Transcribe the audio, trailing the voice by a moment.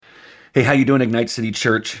Hey, how you doing, Ignite City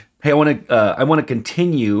Church? Hey, I want to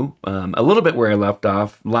continue a little bit where I left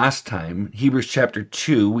off last time. Hebrews chapter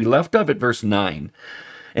 2. We left off at verse 9,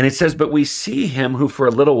 and it says, "But we see him who for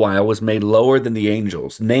a little while was made lower than the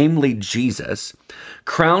angels, namely Jesus,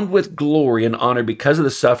 crowned with glory and honor because of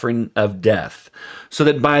the suffering of death, so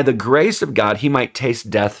that by the grace of God he might taste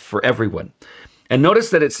death for everyone." And notice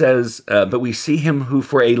that it says, "But we see him who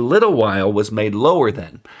for a little while was made lower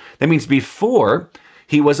than." That means before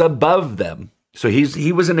he was above them. So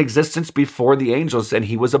he was in existence before the angels and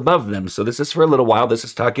he was above them. So this is for a little while. This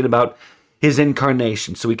is talking about his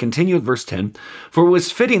incarnation. So we continue with verse 10. "For it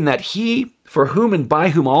was fitting that he, for whom and by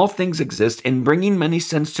whom all things exist, in bringing many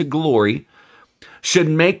sons to glory, should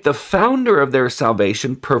make the founder of their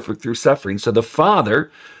salvation perfect through suffering." So the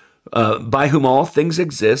Father, by whom all things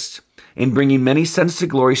exist, in bringing many sons to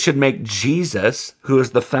glory, should make Jesus, who is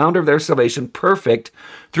the founder of their salvation, perfect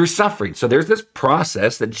through suffering. So there's this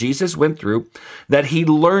process that Jesus went through, that he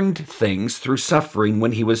learned things through suffering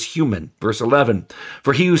when he was human. Verse 11,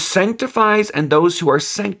 "For he who sanctifies and those who are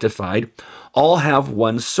sanctified all have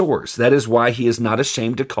one source. That is why he is not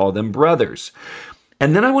ashamed to call them brothers."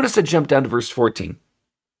 And then I want us to jump down to verse 14.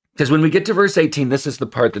 Because when we get to verse 18, this is the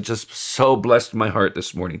part that just so blessed my heart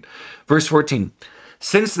this morning. Verse 14,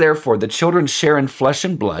 "Since therefore the children share in flesh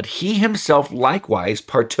and blood, he himself likewise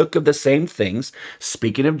partook of the same things,"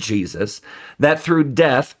 speaking of Jesus, "that through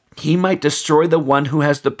death he might destroy the one who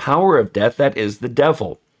has the power of death, that is, the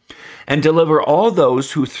devil, and deliver all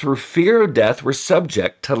those who through fear of death were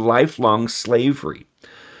subject to lifelong slavery.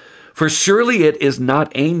 For surely it is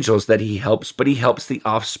not angels that he helps, but he helps the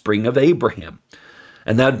offspring of Abraham."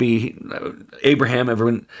 And that'd be Abraham.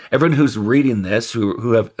 Everyone who's reading this,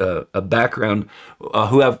 who have a background,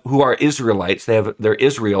 who are Israelites. They're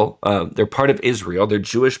Israel. They're part of Israel. They're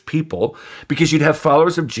Jewish people, because you'd have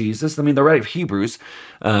followers of Jesus. I mean, the writer of Hebrews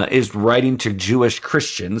is writing to Jewish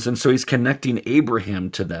Christians, and so he's connecting Abraham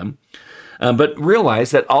to them. But realize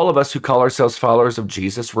that all of us who call ourselves followers of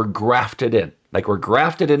Jesus, we're grafted in. Like we're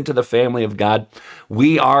grafted into the family of God.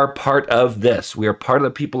 We are part of this. We are part of the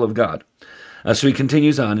people of God. So he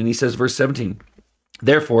continues on and he says, verse 17,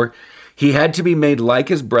 "Therefore, he had to be made like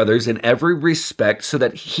his brothers in every respect, so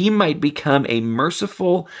that he might become a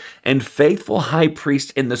merciful and faithful high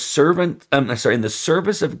priest in the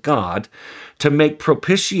service of God, to make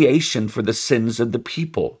propitiation for the sins of the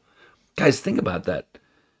people." Guys, think about that.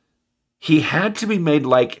 He had to be made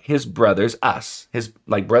like his brothers, us, his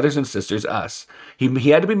like brothers and sisters, us. He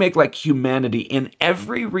had to be made like humanity in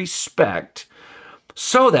every respect,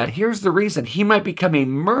 so that, here's the reason, he might become a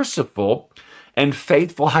merciful and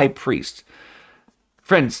faithful high priest.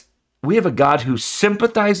 Friends, we have a God who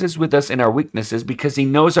sympathizes with us in our weaknesses, because he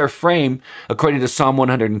knows our frame, according to Psalm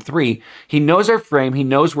 103. He knows our frame. He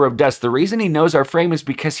knows we're of dust. The reason he knows our frame is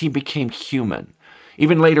because he became human.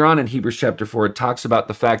 Even later on in Hebrews chapter 4, it talks about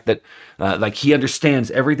the fact that he understands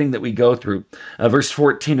everything that we go through. Verse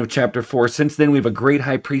 14 of chapter 4, "Since then we have a great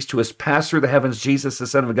high priest who has passed through the heavens, Jesus, the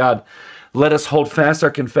Son of God. Let us hold fast our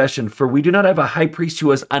confession, for we do not have a high priest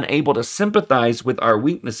who is unable to sympathize with our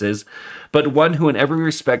weaknesses, but one who in every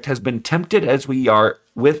respect has been tempted as we are,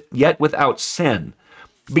 yet without sin."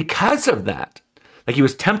 Because of that, like he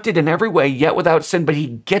was tempted in every way, yet without sin, but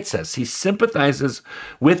he gets us. He sympathizes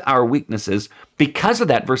with our weaknesses. Because of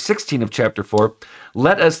that, verse 16 of chapter 4,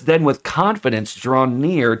 "Let us then with confidence draw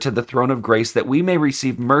near to the throne of grace, that we may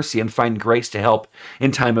receive mercy and find grace to help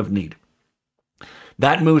in time of need."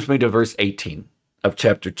 That moves me to verse 18 of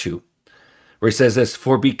chapter 2, where he says this,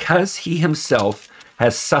 "For because he himself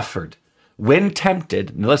has suffered when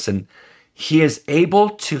tempted," and listen, "he is able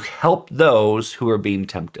to help those who are being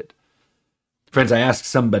tempted." Friends, I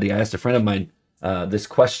asked a friend of mine, this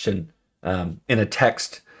question in a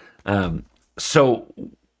text. So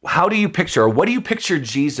how do you picture, or what do you picture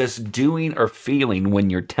Jesus doing or feeling when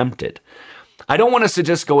you're tempted? I don't want us to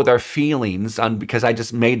just go with our feelings because I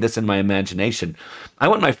just made this in my imagination. I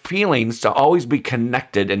want my feelings to always be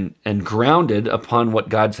connected and grounded upon what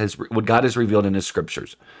God has revealed in his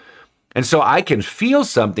scriptures. And so I can feel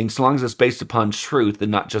something so long as it's based upon truth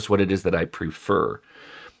and not just what it is that I prefer.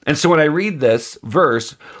 And so when I read this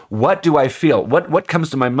verse, what do I feel? What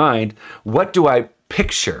comes to my mind? What do I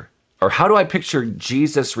picture? Or how do I picture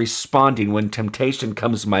Jesus responding when temptation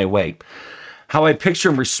comes my way? How I picture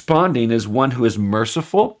him responding is one who is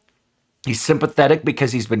merciful. He's sympathetic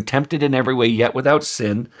because he's been tempted in every way, yet without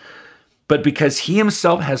sin. But because he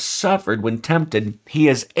himself has suffered when tempted, he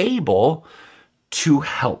is able to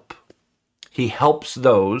help. He helps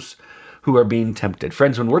those who are being tempted.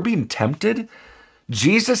 Friends, when we're being tempted,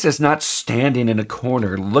 Jesus is not standing in a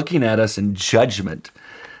corner looking at us in judgment.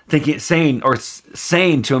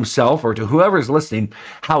 saying to himself or to whoever is listening,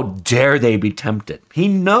 how dare they be tempted? He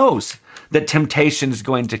knows that temptation is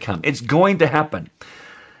going to come. It's going to happen.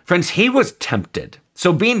 Friends, he was tempted.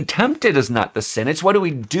 So being tempted is not the sin. It's what do we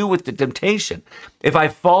do with the temptation? If I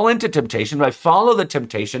fall into temptation, if I follow the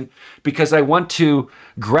temptation because I want to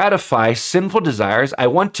gratify sinful desires, I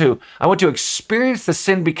want to experience the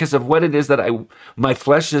sin because of what it is that my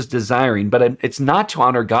flesh is desiring, but it's not to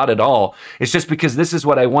honor God at all. It's just because this is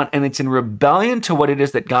what I want, and it's in rebellion to what it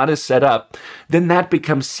is that God has set up, then that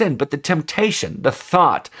becomes sin. But the temptation, the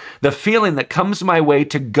thought, the feeling that comes my way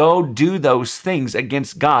to go do those things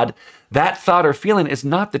against God, that thought or feeling is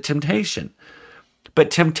not the temptation.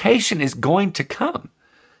 But temptation is going to come.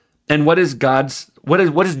 And what is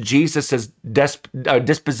Jesus'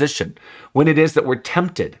 disposition when it is that we're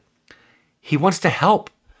tempted? He wants to help.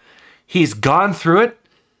 He's gone through it.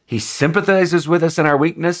 He sympathizes with us in our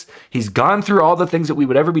weakness. He's gone through all the things that we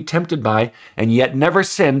would ever be tempted by and yet never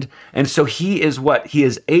sinned. And so he is what? He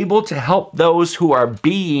is able to help those who are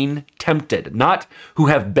being tempted, not who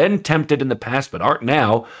have been tempted in the past but aren't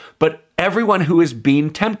now, but everyone who is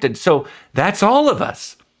being tempted. So that's all of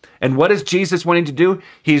us. And what is Jesus wanting to do?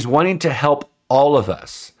 He's wanting to help all of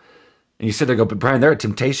us. And you sit there and go, but Brian, there are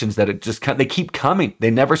temptations that they keep coming.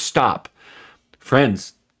 They never stop.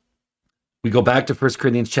 Friends, we go back to 1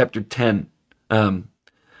 Corinthians chapter 10.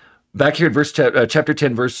 Back here at chapter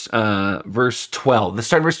 10, verse 12. Let's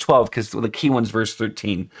start verse 12 because the key one's verse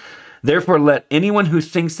 13. Therefore, let anyone who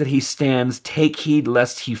thinks that he stands take heed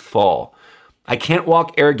lest he fall. I can't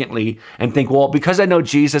walk arrogantly and think, well, because I know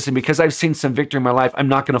Jesus and because I've seen some victory in my life, I'm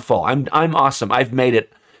not going to fall. I'm awesome. I've made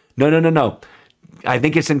it. No. I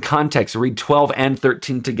think it's in context. Read 12 and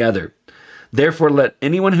 13 together. Therefore, let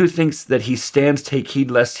anyone who thinks that he stands take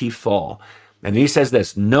heed lest he fall. And he says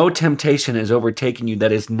this, no temptation has overtaken you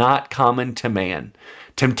that is not common to man.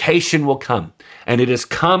 Temptation will come, and it is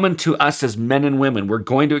common to us as men and women. We're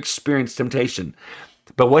going to experience temptation.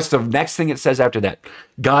 But what's the next thing it says after that?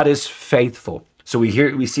 God is faithful. So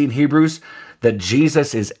we see in Hebrews that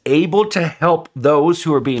Jesus is able to help those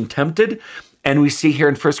who are being tempted. And we see here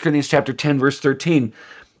in 1 Corinthians chapter 10, verse 13,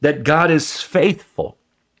 that God is faithful.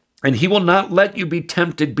 And he will not let you be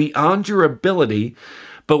tempted beyond your ability,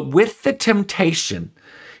 but with the temptation,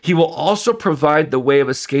 he will also provide the way of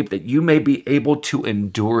escape that you may be able to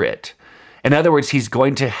endure it. In other words, he's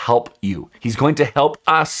going to help you. He's going to help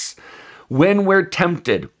us. When we're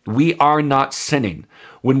tempted, we are not sinning.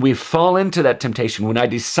 When we fall into that temptation, when I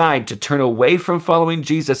decide to turn away from following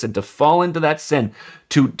Jesus and to fall into that sin,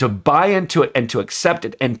 to buy into it and to accept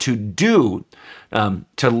it and to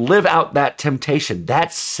live out that temptation,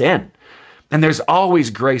 that's sin. And there's always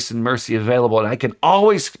grace and mercy available. And I can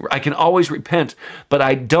always repent, but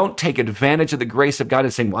I don't take advantage of the grace of God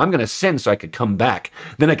and saying, well, I'm going to sin so I could come back.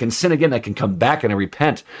 Then I can sin again. I can come back and I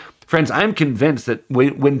repent. Friends, I'm convinced that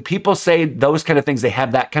when people say those kind of things, they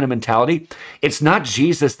have that kind of mentality. It's not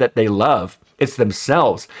Jesus that they love. It's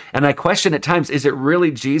themselves. And I question at times, is it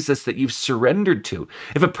really Jesus that you've surrendered to?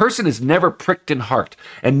 If a person is never pricked in heart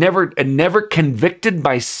and never convicted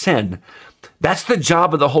by sin, that's the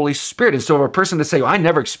job of the Holy Spirit. And so for a person to say, well, I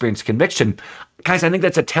never experienced conviction, guys, I think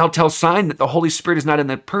that's a telltale sign that the Holy Spirit is not in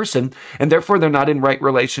that person, and therefore they're not in right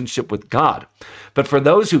relationship with God. But for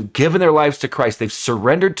those who've given their lives to Christ, they've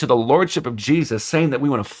surrendered to the Lordship of Jesus, saying that we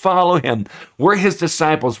want to follow him. We're his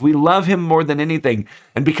disciples. We love him more than anything.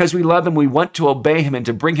 And because we love him, we want to obey him and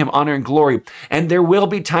to bring him honor and glory. And there will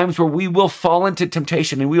be times where we will fall into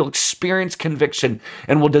temptation and we will experience conviction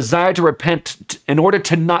and will desire to repent in order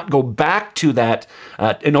to not go back to that,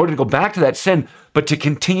 sin, but to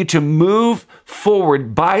continue to move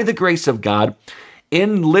forward by the grace of God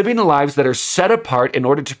in living lives that are set apart in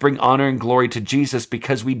order to bring honor and glory to Jesus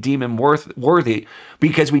because we deem him worthy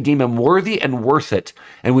and worth it,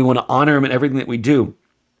 and we want to honor him in everything that we do.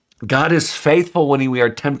 God is faithful when we are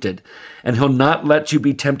tempted, and he'll not let you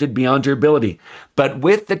be tempted beyond your ability. But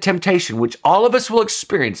with the temptation, which all of us will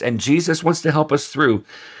experience, and Jesus wants to help us through,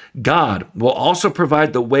 God will also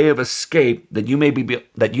provide the way of escape that you may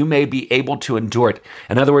be able to endure it.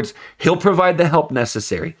 In other words, he'll provide the help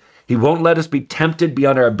necessary. He won't let us be tempted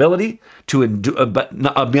beyond our ability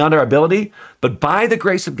but by the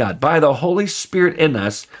grace of God, by the Holy Spirit in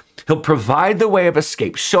us, he'll provide the way of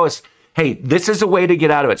escape. Show us, hey, this is a way to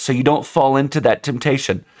get out of it so you don't fall into that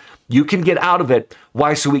temptation. You can get out of it.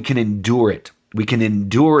 Why? So we can endure it. We can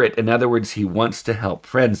endure it. In other words, he wants to help.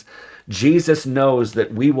 Friends, Jesus knows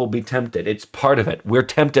that we will be tempted. It's part of it. We're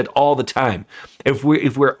tempted all the time. If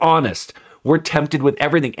we're honest, we're tempted with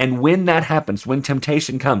everything. And when that happens, when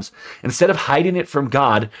temptation comes, instead of hiding it from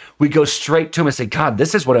God, we go straight to him and say, God,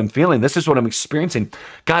 this is what I'm feeling. This is what I'm experiencing.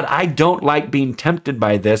 God, I don't like being tempted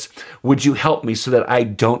by this. Would you help me so that I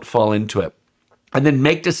don't fall into it? And then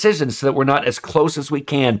make decisions so that we're not as close as we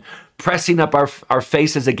can, pressing up our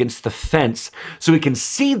faces against the fence so we can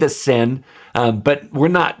see the sin, but we're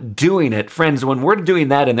not doing it. Friends, when we're doing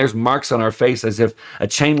that and there's marks on our face as if a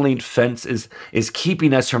chain link fence is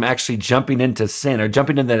keeping us from actually jumping into sin or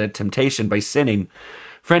jumping into temptation by sinning,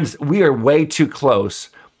 friends, we are way too close.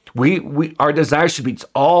 Our desire should be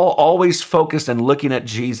always focused and looking at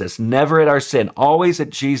Jesus, never at our sin, always at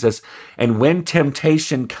Jesus. And when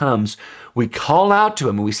temptation comes, we call out to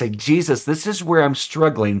him and we say, Jesus, this is where I'm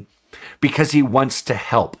struggling, because he wants to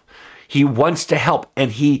help. He wants to help, and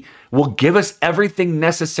he will give us everything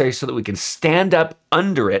necessary so that we can stand up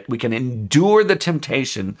under it. We can endure the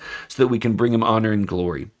temptation so that we can bring him honor and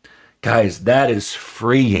glory. Guys, that is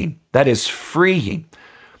freeing. That is freeing.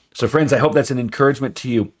 So friends, I hope that's an encouragement to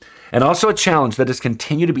you, and also a challenge that is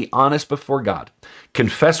continue to be honest before God.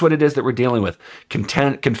 Confess what it is that we're dealing with.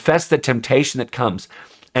 Confess the temptation that comes.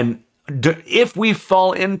 And if we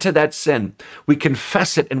fall into that sin, we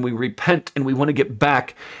confess it and we repent and we want to get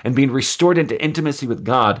back and being restored into intimacy with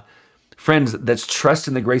God. Friends, let's trust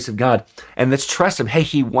in the grace of God, and let's trust him. Hey,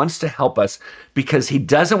 he wants to help us because he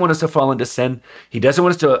doesn't want us to fall into sin. He doesn't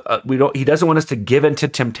want us to he doesn't want us to give into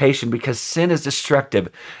temptation, because sin is destructive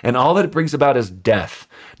and all that it brings about is death.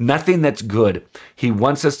 Nothing that's good. He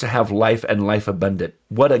wants us to have life and life abundant.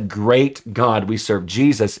 What a great God we serve.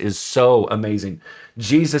 Jesus is so amazing.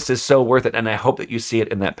 Jesus is so worth it, and I hope that you see it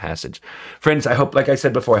in that passage. Friends, I hope, like I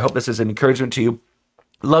said before, I hope this is an encouragement to you.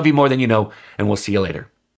 Love you more than you know, and we'll see you later.